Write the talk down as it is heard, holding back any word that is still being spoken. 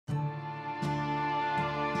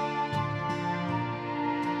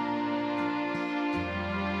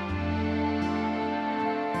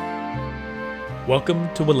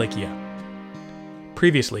Welcome to Wallachia.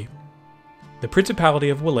 Previously, the Principality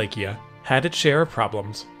of Wallachia had its share of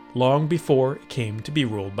problems long before it came to be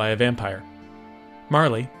ruled by a vampire.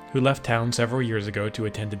 Marley, who left town several years ago to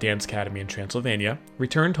attend a dance academy in Transylvania,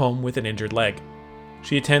 returned home with an injured leg.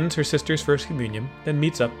 She attends her sister's first communion, then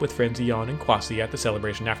meets up with friends Ion and Kwasi at the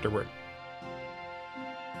celebration afterward.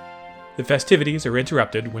 The festivities are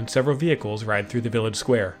interrupted when several vehicles ride through the village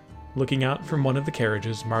square. Looking out from one of the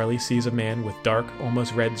carriages, Marley sees a man with dark,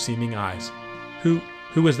 almost red-seeming eyes. Who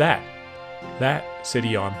is that? That, said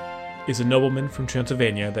Ion, is a nobleman from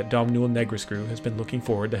Transylvania that Domnul Negrescu has been looking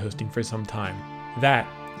forward to hosting for some time. That,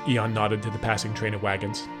 Ion nodded to the passing train of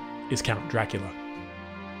wagons, is Count Dracula.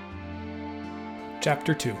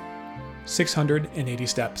 Chapter 2. 680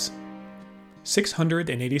 Steps.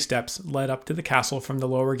 680 steps led up to the castle from the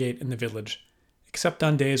lower gate in the village, except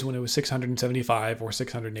on days when it was 675 or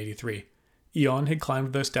 683. Ion had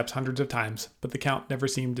climbed those steps hundreds of times, but the Count never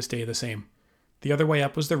seemed to stay the same. The other way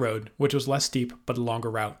up was the road, which was less steep but a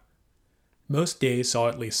longer route. Most days saw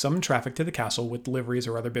at least some traffic to the castle with deliveries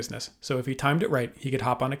or other business, so if he timed it right, he could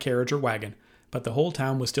hop on a carriage or wagon, but the whole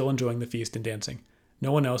town was still enjoying the feast and dancing.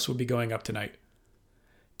 No one else would be going up tonight.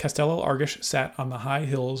 Castello Argish sat on the high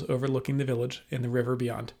hills overlooking the village and the river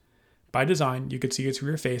beyond. By design, you could see its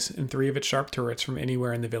rear face and three of its sharp turrets from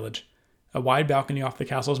anywhere in the village. A wide balcony off the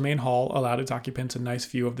castle's main hall allowed its occupants a nice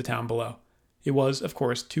view of the town below. It was, of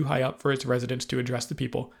course, too high up for its residents to address the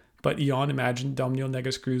people, but Ion imagined Domnul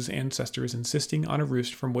Negrescu's ancestors insisting on a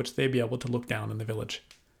roost from which they'd be able to look down on the village.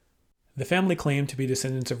 The family claimed to be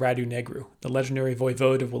descendants of Radu Negru, the legendary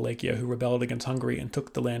voivode of Wallachia who rebelled against Hungary and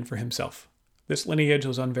took the land for himself. This lineage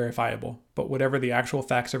was unverifiable, but whatever the actual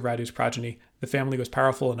facts of Radu's progeny, the family was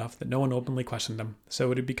powerful enough that no one openly questioned them, so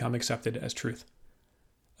it had become accepted as truth.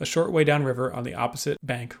 A short way downriver on the opposite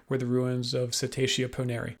bank were the ruins of Cetacea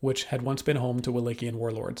Poneri, which had once been home to Wallachian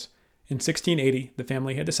warlords. In 1680, the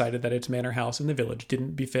family had decided that its manor house in the village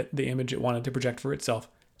didn't befit the image it wanted to project for itself,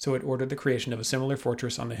 so it ordered the creation of a similar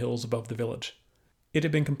fortress on the hills above the village. It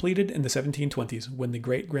had been completed in the 1720s when the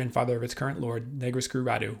great-grandfather of its current lord, Negrescu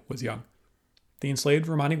Radu, was young. The enslaved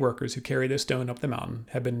Romani workers who carried this stone up the mountain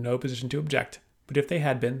had been in no position to object, but if they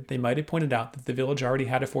had been, they might have pointed out that the village already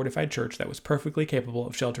had a fortified church that was perfectly capable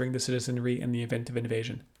of sheltering the citizenry in the event of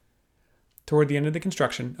invasion. Toward the end of the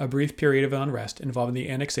construction, a brief period of unrest involving the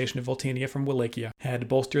annexation of Voltania from Wallachia had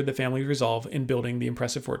bolstered the family's resolve in building the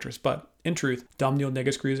impressive fortress, but, in truth, Domnul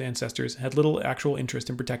Negrescu's ancestors had little actual interest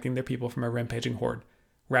in protecting their people from a rampaging horde.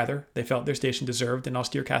 Rather, they felt their station deserved an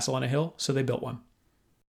austere castle on a hill, so they built one.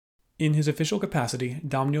 In his official capacity,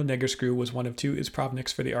 Domnul Negrescu was one of two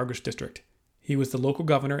ispravniks for the Argish district. He was the local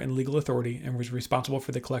governor and legal authority and was responsible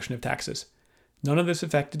for the collection of taxes. None of this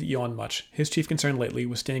affected Ion much. His chief concern lately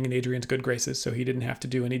was staying in Adrian's good graces so he didn't have to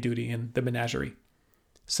do any duty in the menagerie.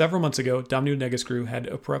 Several months ago, Domnul Negrescu had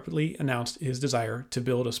abruptly announced his desire to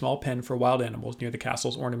build a small pen for wild animals near the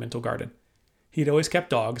castle's ornamental garden. He'd always kept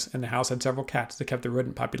dogs, and the house had several cats that kept the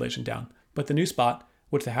rodent population down, but the new spot,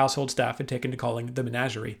 which the household staff had taken to calling the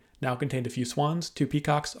menagerie, now contained a few swans, 2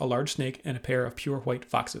 peacocks, a large snake, and a pair of pure white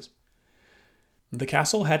foxes. The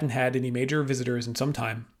castle hadn't had any major visitors in some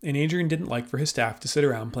time, and Adrian didn't like for his staff to sit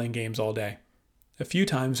around playing games all day. A few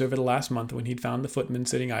times over the last month when he'd found the footmen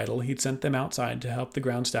sitting idle, he'd sent them outside to help the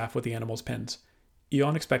ground staff with the animals' pens.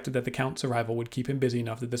 Ion expected that the Count's arrival would keep him busy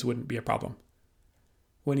enough that this wouldn't be a problem.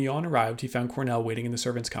 When Ion arrived, he found Cornel waiting in the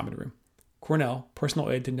servants' common room. Cornel,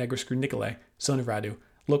 personal aide to Negrescu Nicolae, son of Radu,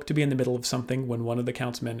 looked to be in the middle of something when one of the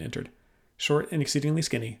Count's men entered. Short and exceedingly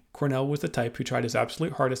skinny, Cornel was the type who tried his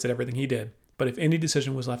absolute hardest at everything he did, but if any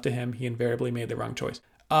decision was left to him, he invariably made the wrong choice.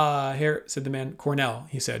 Herr, said the man. Cornel,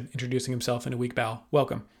 he said, introducing himself in a weak bow.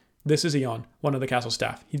 Welcome. This is Ion, one of the castle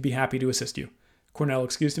staff. He'd be happy to assist you. Cornel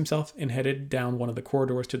excused himself and headed down one of the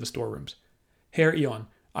corridors to the storerooms. Herr Ion,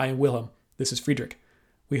 I am Wilhelm. This is Friedrich.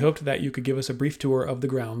 We hoped that you could give us a brief tour of the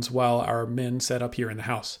grounds while our men set up here in the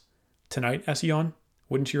house. Tonight, asked Ion?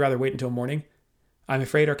 Wouldn't you rather wait until morning? I'm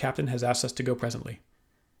afraid our captain has asked us to go presently.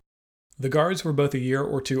 The guards were both a year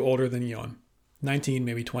or two older than Ion. 19,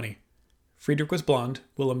 maybe 20. Friedrich was blond,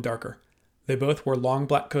 Willem darker. They both wore long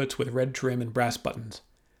black coats with red trim and brass buttons.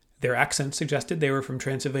 Their accents suggested they were from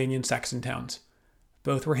Transylvanian Saxon towns.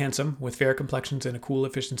 Both were handsome, with fair complexions and a cool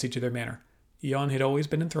efficiency to their manner. Ion had always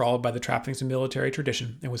been enthralled by the trappings of military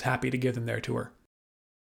tradition and was happy to give them their tour.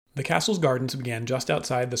 The castle's gardens began just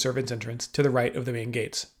outside the servants' entrance, to the right of the main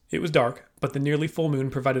gates. It was dark, but the nearly full moon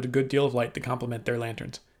provided a good deal of light to complement their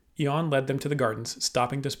lanterns. Ion led them to the gardens,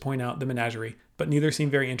 stopping to point out the menagerie, but neither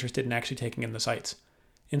seemed very interested in actually taking in the sights.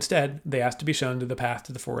 Instead, they asked to be shown to the path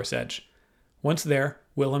to the forest edge. Once there,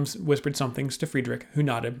 Willems whispered some things to Friedrich, who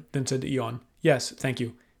nodded, then said to Ion, "Yes, thank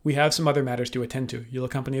you. We have some other matters to attend to. You'll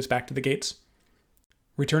accompany us back to the gates?"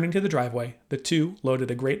 Returning to the driveway, the two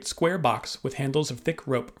loaded a great square box with handles of thick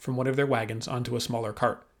rope from one of their wagons onto a smaller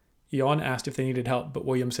cart. Ion asked if they needed help, but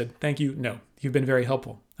William said, "Thank you, no. You've been very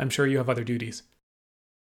helpful. I'm sure you have other duties."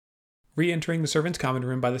 Re-entering the servants' common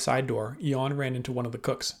room by the side door, Ion ran into one of the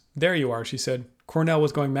cooks. "There you are," she said. "Cornell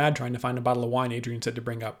was going mad trying to find a bottle of wine Adrian said to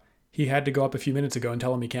bring up. He had to go up a few minutes ago and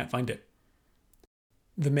tell him he can't find it."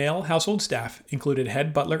 The male household staff included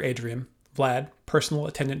head butler Adrian, Vlad, personal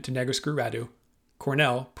attendant to Negrescu Radu,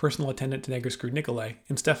 Cornell, personal attendant to Negrescu Nikolai,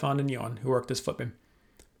 and Stefan and Ion, who worked as footmen.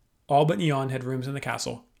 All but Ion had rooms in the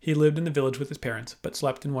castle. He lived in the village with his parents, but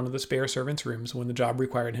slept in one of the spare servants' rooms when the job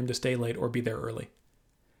required him to stay late or be there early.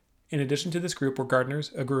 In addition to this group were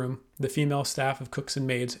gardeners, a groom, the female staff of cooks and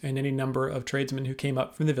maids, and any number of tradesmen who came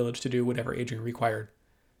up from the village to do whatever Adrian required.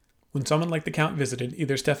 When someone like the Count visited,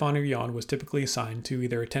 either Stefan or Ion was typically assigned to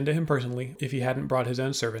either attend to him personally if he hadn't brought his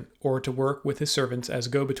own servant, or to work with his servants as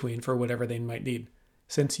go-between for whatever they might need.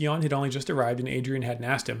 Since Ion had only just arrived and Adrian hadn't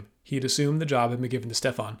asked him, he had assumed the job had been given to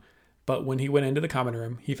Stefan, but when he went into the common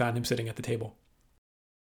room, he found him sitting at the table.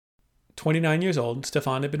 29 years old,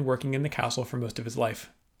 Stefan had been working in the castle for most of his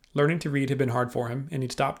life. Learning to read had been hard for him, and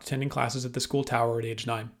he'd stopped attending classes at the school tower at age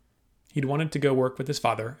 9. He'd wanted to go work with his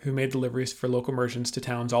father, who made deliveries for local merchants to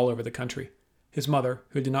towns all over the country. His mother,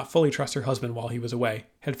 who did not fully trust her husband while he was away,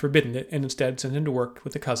 had forbidden it and instead sent him to work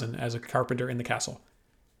with a cousin as a carpenter in the castle.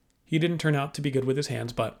 He didn't turn out to be good with his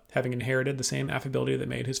hands, but, having inherited the same affability that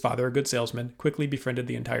made his father a good salesman, quickly befriended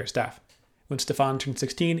the entire staff. When Stefan turned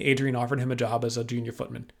 16, Adrian offered him a job as a junior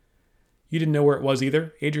footman. "You didn't know where it was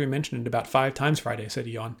either? Adrian mentioned it about 5 times Friday," said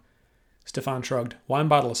Ion. Stefan shrugged. "Wine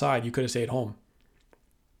bottle aside, you could have stayed home."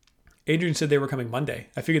 "Adrian said they were coming Monday.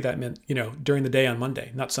 I figured that meant, during the day on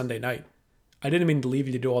Monday, not Sunday night. I didn't mean to leave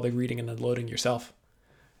you to do all the reading and unloading yourself."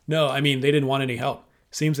 "No, I mean, they didn't want any help.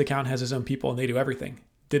 Seems the Count has his own people and they do everything.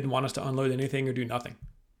 Didn't want us to unload anything or do nothing."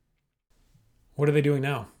 "What are they doing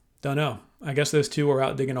now?" "Don't know. I guess those two are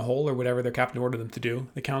out digging a hole or whatever their captain ordered them to do.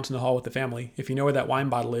 The Count's in the hall with the family. If you know where that wine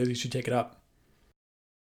bottle is, you should take it up."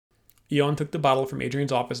 Ion took the bottle from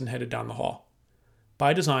Adrian's office and headed down the hall.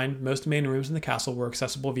 By design, most main rooms in the castle were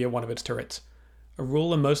accessible via one of its turrets. A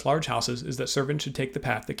rule in most large houses is that servants should take the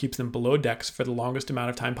path that keeps them below decks for the longest amount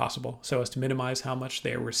of time possible, so as to minimize how much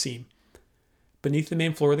they were seen. Beneath the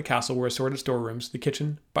main floor of the castle were assorted storerooms, the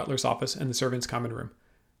kitchen, butler's office, and the servants' common room.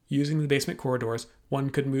 Using the basement corridors, one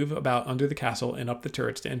could move about under the castle and up the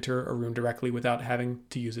turrets to enter a room directly without having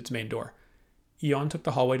to use its main door. Ion took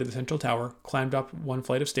the hallway to the central tower, climbed up one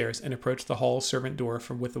flight of stairs, and approached the hall's servant door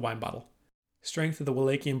with the wine bottle. "Strength of the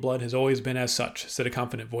Wallachian blood has always been as such," said a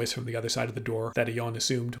confident voice from the other side of the door that Ion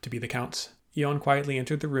assumed to be the Count's. Ion quietly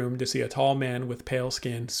entered the room to see a tall man with pale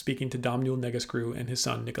skin speaking to Domnul Negrescu and his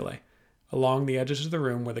son Nikolai. Along the edges of the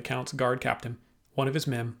room were the Count's guard captain, one of his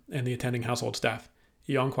men, and the attending household staff.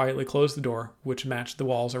 Ion quietly closed the door, which matched the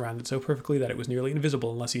walls around it so perfectly that it was nearly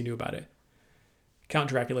invisible unless you knew about it. Count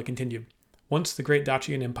Dracula continued. "Once the great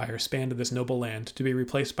Dacian Empire spanned this noble land, to be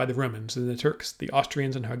replaced by the Romans and the Turks, the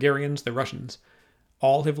Austrians and Hungarians, the Russians.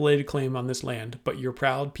 All have laid claim on this land, but your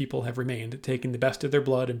proud people have remained, taking the best of their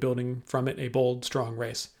blood and building from it a bold, strong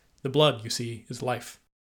race. The blood, you see, is life."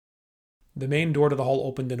 The main door to the hall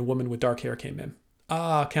opened and a woman with dark hair came in.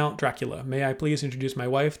 "Ah, Count Dracula, may I please introduce my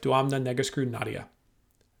wife, Doamna Negrescu Nadia."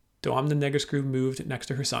 Doamna Negrescu moved next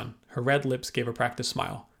to her son. Her red lips gave a practiced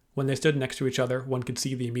smile. When they stood next to each other, one could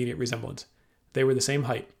see the immediate resemblance. They were the same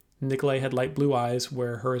height. Nikolai had light blue eyes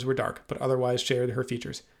where hers were dark, but otherwise shared her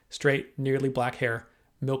features. Straight, nearly black hair,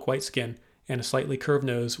 milk-white skin, and a slightly curved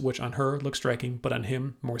nose, which on her looked striking, but on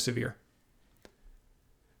him more severe.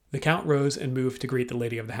 The Count rose and moved to greet the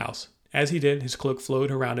lady of the house. As he did, his cloak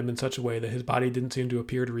flowed around him in such a way that his body didn't seem to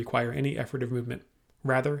appear to require any effort of movement.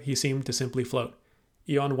 Rather, he seemed to simply float.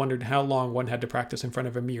 Ion wondered how long one had to practice in front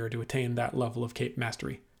of a mirror to attain that level of cape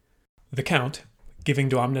mastery. The Count, giving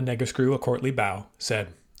Doamna Negrescu a courtly bow, said,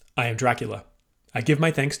 "I am Dracula. I give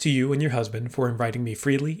my thanks to you and your husband for inviting me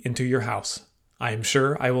freely into your house. I am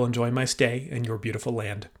sure I will enjoy my stay in your beautiful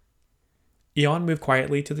land." Ion moved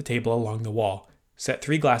quietly to the table along the wall, set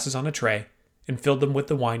 3 glasses on a tray, and filled them with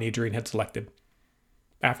the wine Adrian had selected.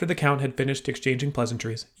 After the Count had finished exchanging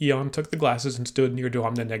pleasantries, Ion took the glasses and stood near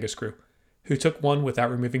Doamna Negrescu, who took one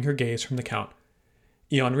without removing her gaze from the Count.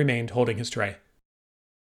 Ion remained holding his tray.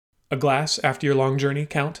 "A glass after your long journey,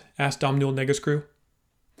 Count?" asked Domnul Negrescu.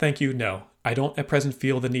 "Thank you, no. I don't at present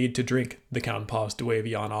feel the need to drink," the Count paused to wave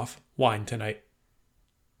Ion off. "Wine tonight."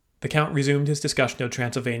 The Count resumed his discussion of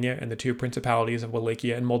Transylvania and the 2 principalities of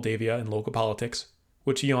Wallachia and Moldavia and local politics.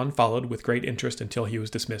 which Ion followed with great interest until he was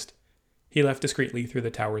dismissed. He left discreetly through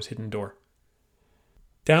the tower's hidden door.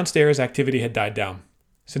 Downstairs, activity had died down.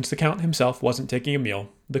 Since the Count himself wasn't taking a meal,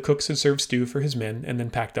 the cooks had served stew for his men and then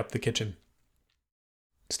packed up the kitchen.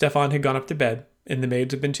 Stefan had gone up to bed, and the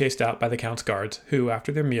maids had been chased out by the Count's guards, who,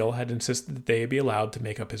 after their meal, had insisted that they be allowed to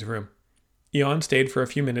make up his room. Ion stayed for a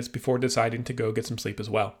few minutes before deciding to go get some sleep as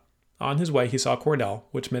well. On his way, he saw Cornell,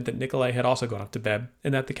 which meant that Nikolai had also gone up to bed,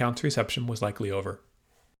 and that the Count's reception was likely over.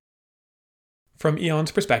 From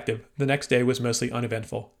Ion's perspective, the next day was mostly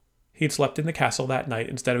uneventful. He'd slept in the castle that night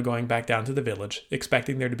instead of going back down to the village,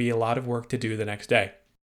 expecting there to be a lot of work to do the next day.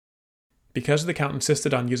 Because the Count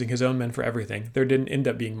insisted on using his own men for everything, there didn't end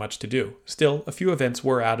up being much to do. Still, a few events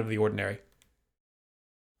were out of the ordinary.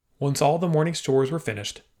 Once all the morning's chores were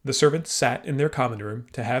finished, the servants sat in their common room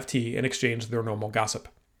to have tea and exchange their normal gossip.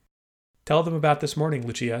 "Tell them about this morning,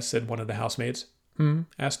 Lucia," said one of the housemaids.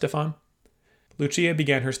 Asked Stefan. Lucia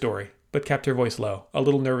began her story, but kept her voice low, a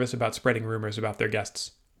little nervous about spreading rumors about their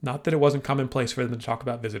guests. Not that it wasn't commonplace for them to talk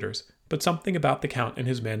about visitors, but something about the Count and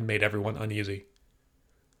his men made everyone uneasy.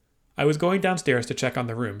 "I was going downstairs to check on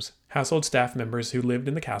the rooms. Household staff members who lived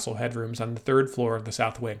in the castle had rooms on the third floor of the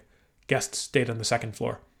south wing. Guests stayed on the second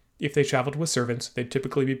floor. If they traveled with servants, they'd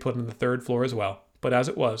typically be put on the third floor as well, but as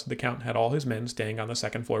it was, the Count had all his men staying on the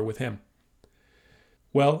second floor with him.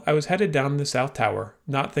 Well, I was headed down the south tower,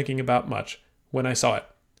 not thinking about much, when I saw it.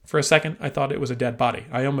 For a second, I thought it was a dead body.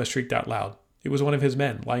 I almost shrieked out loud. It was one of his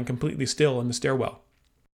men, lying completely still in the stairwell."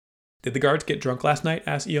 "Did the guards get drunk last night?"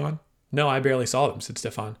 asked Ion. "No, I barely saw them," said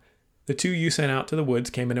Stefan. "The two you sent out to the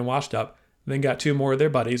woods came in and washed up, then got two more of their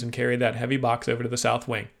buddies and carried that heavy box over to the south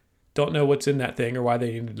wing. Don't know what's in that thing or why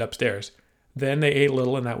they needed it upstairs. Then they ate a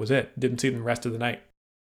little and that was it. Didn't see them the rest of the night."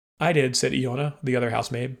 "I did," said Iona, the other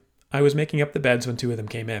housemaid. "I was making up the beds when two of them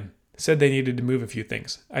came in. Said they needed to move a few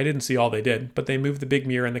things. I didn't see all they did, but they moved the big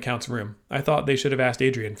mirror in the Count's room. I thought they should have asked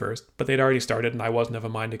Adrian first, but they'd already started and I wasn't of a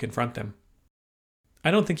mind to confront them." "I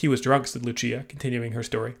don't think he was drunk," said Lucia, continuing her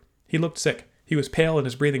story. "He looked sick. He was pale and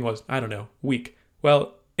his breathing was, weak.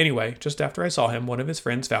 Well, anyway, just after I saw him, one of his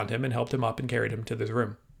friends found him and helped him up and carried him to his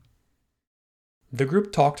room." The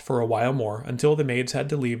group talked for a while more until the maids had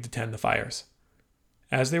to leave to tend the fires.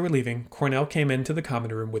 As they were leaving, Cornell came into the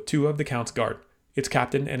common room with two of the Count's guard, its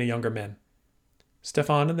captain and a younger man.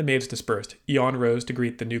 Stefan and the maids dispersed. Ion rose to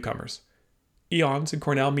greet the newcomers. "Ion," said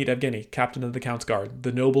Cornell, "meet Evgeny, captain of the Count's guard,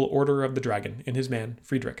 the noble Order of the Dragon, and his man,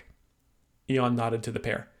 Friedrich." Ion nodded to the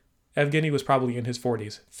pair. Evgeny was probably in his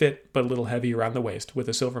 40s, fit but a little heavy around the waist, with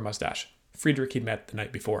a silver mustache. Friedrich he'd met the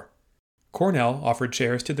night before. Cornell offered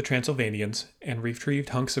chairs to the Transylvanians and retrieved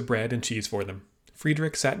hunks of bread and cheese for them.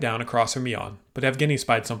 Friedrich sat down across from Ion, but Evgeny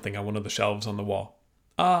spied something on one of the shelves on the wall.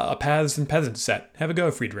 "Ah, a Paths and Peasants set. Have a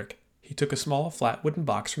go, Friedrich." He took a small, flat wooden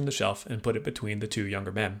box from the shelf and put it between the two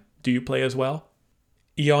younger men. "Do you play as well?"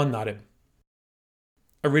 Ion nodded.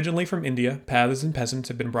 Originally from India, Paths and Peasants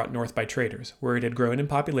had been brought north by traders, where it had grown in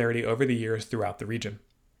popularity over the years throughout the region.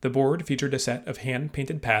 The board featured a set of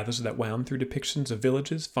hand-painted paths that wound through depictions of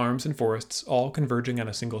villages, farms, and forests, all converging on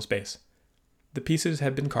a single space. The pieces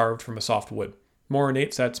had been carved from a soft wood. More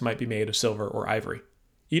ornate sets might be made of silver or ivory.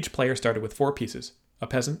 Each player started with 4 pieces: a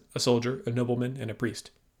peasant, a soldier, a nobleman, and a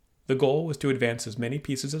priest. The goal was to advance as many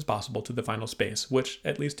pieces as possible to the final space, which,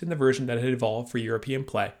 at least in the version that had evolved for European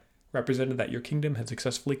play, represented that your kingdom had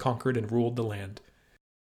successfully conquered and ruled the land.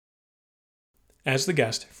 As the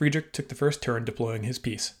guest, Friedrich took the first turn deploying his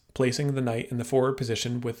piece, placing the knight in the forward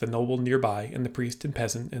position with the noble nearby and the priest and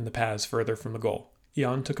peasant in the paths further from the goal.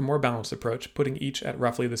 Ion took a more balanced approach, putting each at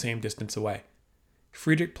roughly the same distance away.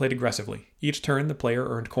 Friedrich played aggressively. Each turn the player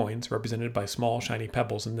earned coins, represented by small shiny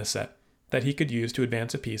pebbles in this set, that he could use to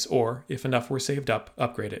advance a piece or, if enough were saved up,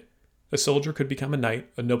 upgrade it. A soldier could become a knight,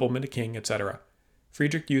 a nobleman a king, etc.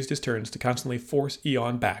 Friedrich used his turns to constantly force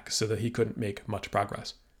Ion back so that he couldn't make much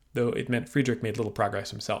progress, though it meant Friedrich made little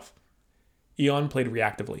progress himself. Ion played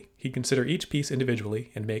reactively. He'd consider each piece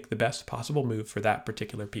individually and make the best possible move for that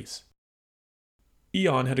particular piece.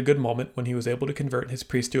 Ion had a good moment when he was able to convert his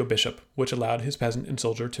priest to a bishop, which allowed his peasant and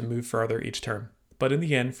soldier to move farther each turn. But in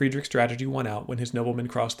the end, Friedrich's strategy won out when his nobleman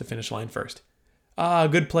crossed the finish line first. "Ah,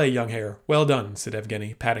 good play, young Herr. Well done," said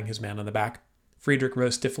Evgeny, patting his man on the back. Friedrich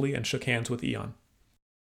rose stiffly and shook hands with Ion.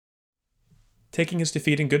 Taking his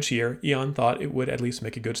defeat in good cheer, Ion thought it would at least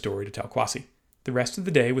make a good story to tell Kwasi. The rest of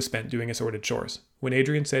the day was spent doing assorted chores. When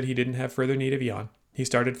Adrian said he didn't have further need of Ion, he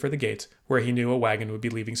started for the gates, where he knew a wagon would be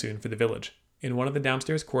leaving soon for the village. In one of the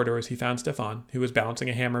downstairs corridors, he found Stefan, who was balancing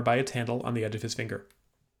a hammer by its handle on the edge of his finger.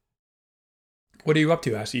 "What are you up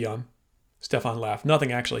to?" asked Ion. Stefan laughed.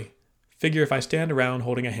 "Nothing, actually. Figure if I stand around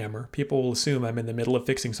holding a hammer, people will assume I'm in the middle of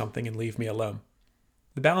fixing something and leave me alone."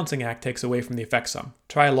 The balancing act takes away from the effect some.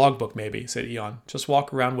 Try a logbook maybe, said Eon. Just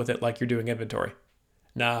walk around with it like you're doing inventory.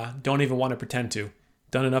 Nah, don't even want to pretend to.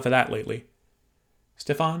 Done enough of that lately.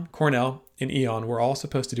 Stefan, Cornell, and Eon were all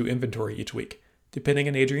supposed to do inventory each week. Depending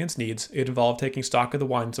on Adrian's needs, it involved taking stock of the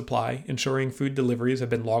wine supply, ensuring food deliveries have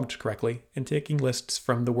been logged correctly, and taking lists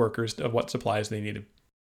from the workers of what supplies they needed.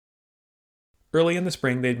 Early in the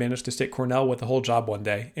spring, they'd managed to stick Cornell with the whole job one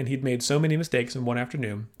day, and he'd made so many mistakes in one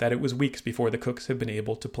afternoon that it was weeks before the cooks had been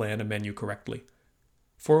able to plan a menu correctly.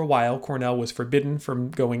 For a while, Cornell was forbidden from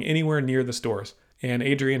going anywhere near the stores, and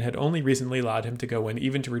Adrian had only recently allowed him to go in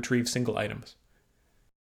even to retrieve single items.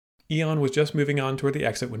 Eon was just moving on toward the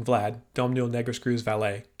exit when Vlad, Domnul Negrescu's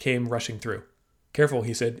valet, came rushing through. Careful,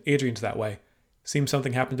 he said. Adrian's that way. Seems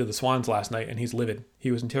something happened to the swans last night, and he's livid.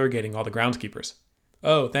 He was interrogating all the groundskeepers.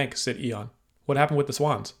 Oh, thanks, said Eon. What happened with the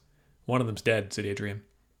swans? One of them's dead, said Adrian.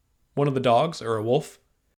 One of the dogs, or a wolf?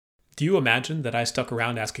 Do you imagine that I stuck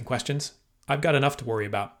around asking questions? I've got enough to worry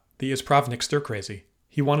about. The Ispravnik stir-crazy.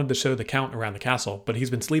 He wanted to show the Count around the castle, but he's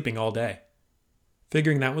been sleeping all day.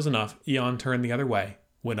 Figuring that was enough, Eon turned the other way,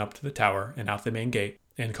 went up to the tower and out the main gate,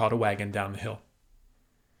 and caught a wagon down the hill.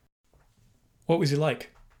 What was he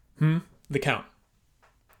like? The Count.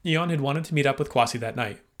 Eon had wanted to meet up with Kwasi that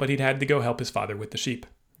night, but he'd had to go help his father with the sheep.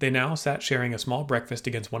 They now sat sharing a small breakfast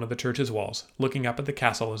against one of the church's walls, looking up at the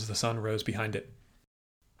castle as the sun rose behind it.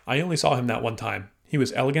 I only saw him that one time. He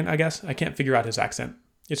was elegant, I guess. I can't figure out his accent.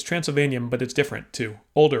 It's Transylvanian, but it's different, too.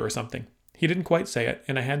 Older or something. He didn't quite say it,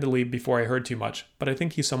 and I had to leave before I heard too much, but I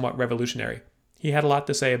think he's somewhat revolutionary. He had a lot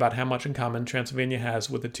to say about how much in common Transylvania has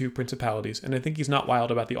with the two principalities, and I think he's not wild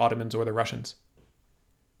about the Ottomans or the Russians.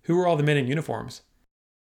 Who are all the men in uniforms?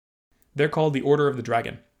 They're called the Order of the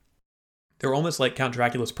Dragon. They're almost like Count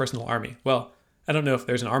Dracula's personal army. Well, I don't know if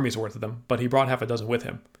there's an army's worth of them, but he brought half a dozen with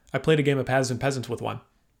him. I played a game of Paths and Peasants with one.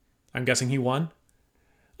 I'm guessing he won?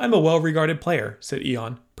 I'm a well-regarded player, said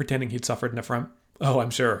Eon, pretending he'd suffered an affront. Oh, I'm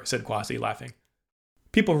sure, said Kwasi, laughing.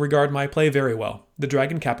 People regard my play very well. The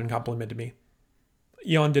dragon captain complimented me.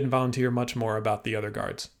 Eon didn't volunteer much more about the other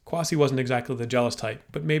guards. Kwasi wasn't exactly the jealous type,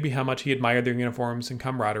 but maybe how much he admired their uniforms and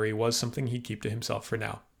camaraderie was something he'd keep to himself for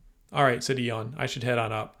now. All right, said Eon. I should head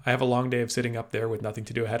on up. I have a long day of sitting up there with nothing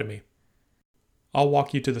to do ahead of me. I'll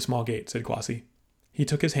walk you to the small gate, said Kwasi. He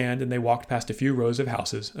took his hand and they walked past a few rows of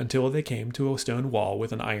houses until they came to a stone wall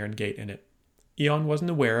with an iron gate in it. Eon wasn't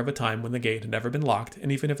aware of a time when the gate had never been locked, and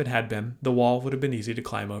even if it had been, the wall would have been easy to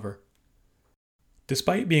climb over.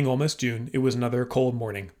 Despite being almost June, it was another cold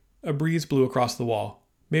morning. A breeze blew across the wall.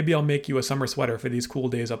 Maybe I'll make you a summer sweater for these cool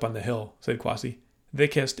days up on the hill, said Kwasi. They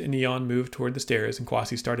kissed, and Eon moved toward the stairs, and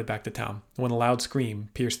Kwasi started back to town, when a loud scream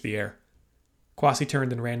pierced the air. Kwasi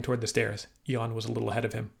turned and ran toward the stairs. Eon was a little ahead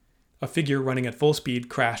of him. A figure running at full speed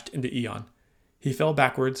crashed into Eon. He fell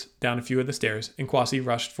backwards, down a few of the stairs, and Kwasi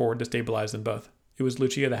rushed forward to stabilize them both. It was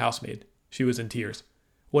Lucia the housemaid. She was in tears.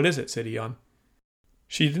 What is it? Said Eon.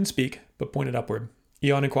 She didn't speak, but pointed upward.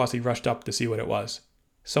 Eon and Kwasi rushed up to see what it was.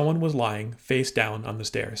 Someone was lying, face down, on the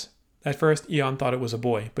stairs. At first, Eon thought it was a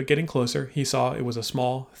boy, but getting closer, he saw it was a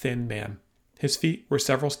small, thin man. His feet were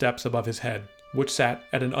several steps above his head, which sat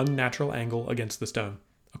at an unnatural angle against the stone.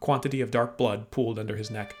 A quantity of dark blood pooled under his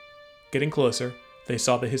neck. Getting closer, they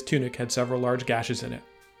saw that his tunic had several large gashes in it.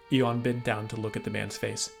 Eon bent down to look at the man's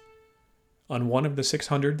face. On one of the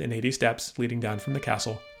 680 steps leading down from the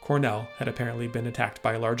castle, Cornell had apparently been attacked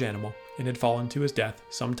by a large animal and had fallen to his death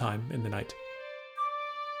sometime in the night.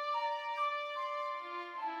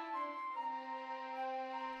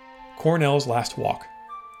 Cornell's last walk.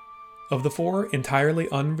 Of the 4 entirely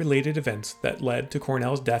unrelated events that led to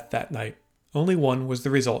Cornell's death that night, only one was the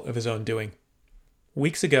result of his own doing.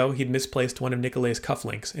 Weeks ago, he'd misplaced one of Nicolay's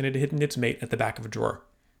cufflinks and had hidden its mate at the back of a drawer.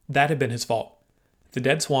 That had been his fault. The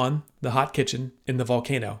dead swan, the hot kitchen, and the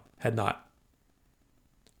volcano had not.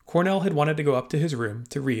 Cornell had wanted to go up to his room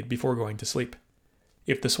to read before going to sleep.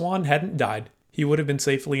 If the swan hadn't died, he would have been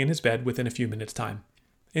safely in his bed within a few minutes' time.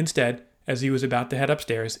 Instead, as he was about to head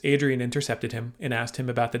upstairs, Adrian intercepted him and asked him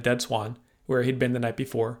about the dead swan, where he'd been the night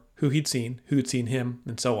before, who he'd seen, who'd seen him,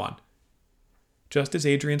 and so on. Just as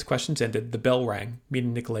Adrian's questions ended, the bell rang,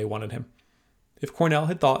 meaning Nicolay wanted him. If Cornell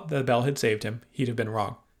had thought the bell had saved him, he'd have been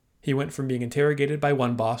wrong. He went from being interrogated by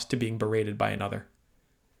one boss to being berated by another.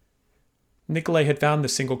 Nicolay had found the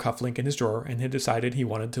single cufflink in his drawer and had decided he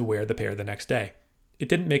wanted to wear the pair the next day. It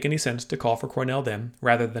didn't make any sense to call for Cornell then,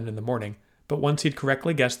 rather than in the morning, but once he'd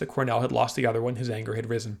correctly guessed that Cornell had lost the other one, his anger had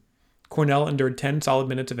risen. Cornell endured 10 solid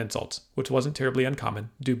minutes of insults, which wasn't terribly uncommon,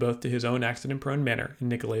 due both to his own accident-prone manner and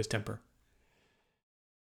Nicolay's temper.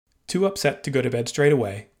 Too upset to go to bed straight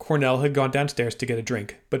away, Cornell had gone downstairs to get a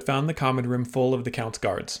drink, but found the common room full of the Count's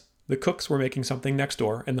guards. The cooks were making something next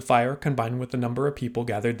door, and the fire, combined with the number of people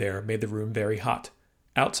gathered there, made the room very hot.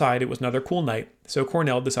 Outside, it was another cool night, so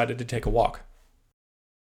Cornell decided to take a walk.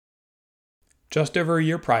 Just over a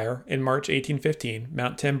year prior, in March 1815,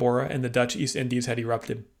 Mount Tambora in the Dutch East Indies had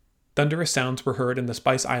erupted. Thunderous sounds were heard in the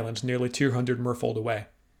Spice Islands nearly 200 merfold away.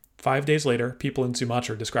 5 days later, people in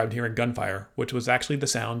Sumatra described hearing gunfire, which was actually the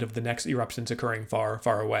sound of the next eruptions occurring far,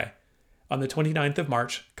 far away. On the 29th of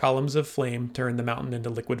March, columns of flame turned the mountain into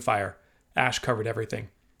liquid fire. Ash covered everything.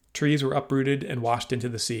 Trees were uprooted and washed into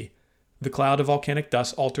the sea. The cloud of volcanic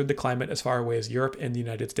dust altered the climate as far away as Europe and the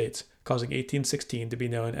United States, causing 1816 to be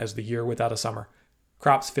known as the year without a summer.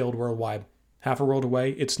 Crops failed worldwide. Half a world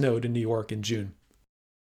away, it snowed in New York in June.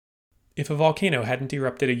 If a volcano hadn't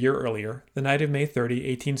erupted a year earlier, the night of May 30,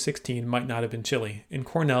 1816 might not have been chilly, and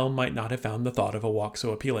Cornell might not have found the thought of a walk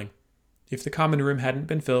so appealing. If the common room hadn't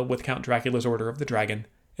been filled with Count Dracula's Order of the Dragon,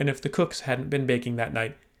 and if the cooks hadn't been baking that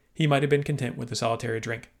night, he might have been content with a solitary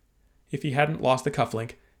drink. If he hadn't lost the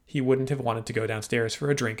cufflink, he wouldn't have wanted to go downstairs for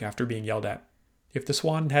a drink after being yelled at. If the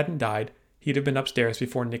swan hadn't died, he'd have been upstairs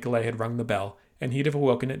before Nicolay had rung the bell, and he'd have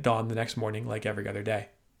awoken at dawn the next morning like every other day.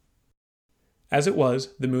 As it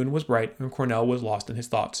was, the moon was bright, and Cornell was lost in his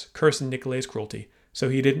thoughts, cursing Nicolay's cruelty, so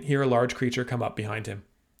he didn't hear a large creature come up behind him.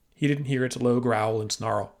 He didn't hear its low growl and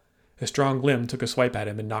snarl. A strong limb took a swipe at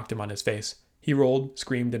him and knocked him on his face. He rolled,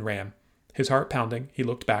 screamed, and ran. His heart pounding, he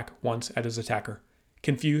looked back once at his attacker.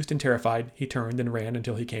 Confused and terrified, he turned and ran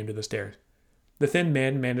until he came to the stairs. The thin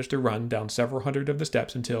man managed to run down several hundred of the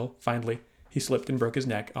steps until, finally, he slipped and broke his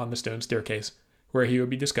neck on the stone staircase, where he would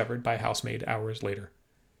be discovered by a housemaid hours later.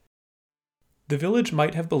 The village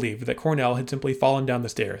might have believed that Cornell had simply fallen down the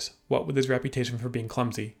stairs, what with his reputation for being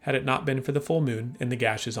clumsy, had it not been for the full moon and the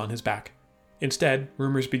gashes on his back. Instead,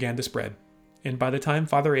 rumors began to spread, and by the time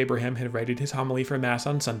Father Abraham had readied his homily for Mass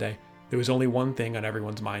on Sunday, there was only one thing on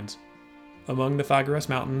everyone's minds. Among the Fagras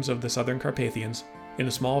mountains of the southern Carpathians, in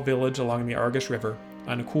a small village along the Argus River,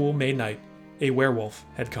 on a cool May night, a werewolf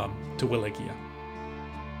had come to Wallachia.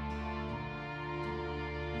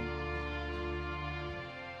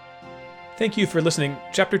 Thank you for listening.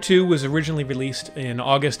 Chapter 2 was originally released in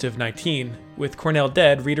August of 19. With Cornell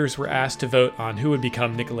dead, readers were asked to vote on who would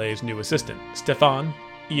become Nicolay's new assistant, Stefan,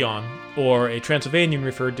 Ion, or a Transylvanian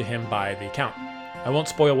referred to him by the Count. I won't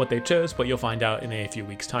spoil what they chose, but you'll find out in a few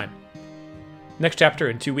weeks' time. Next chapter,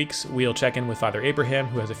 in 2 weeks, we'll check in with Father Abraham,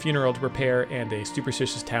 who has a funeral to prepare and a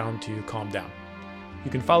superstitious town to calm down. You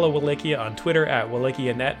can follow Wallachia on Twitter at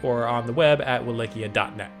WallachiaNet or on the web at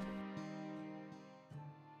wallachia.net.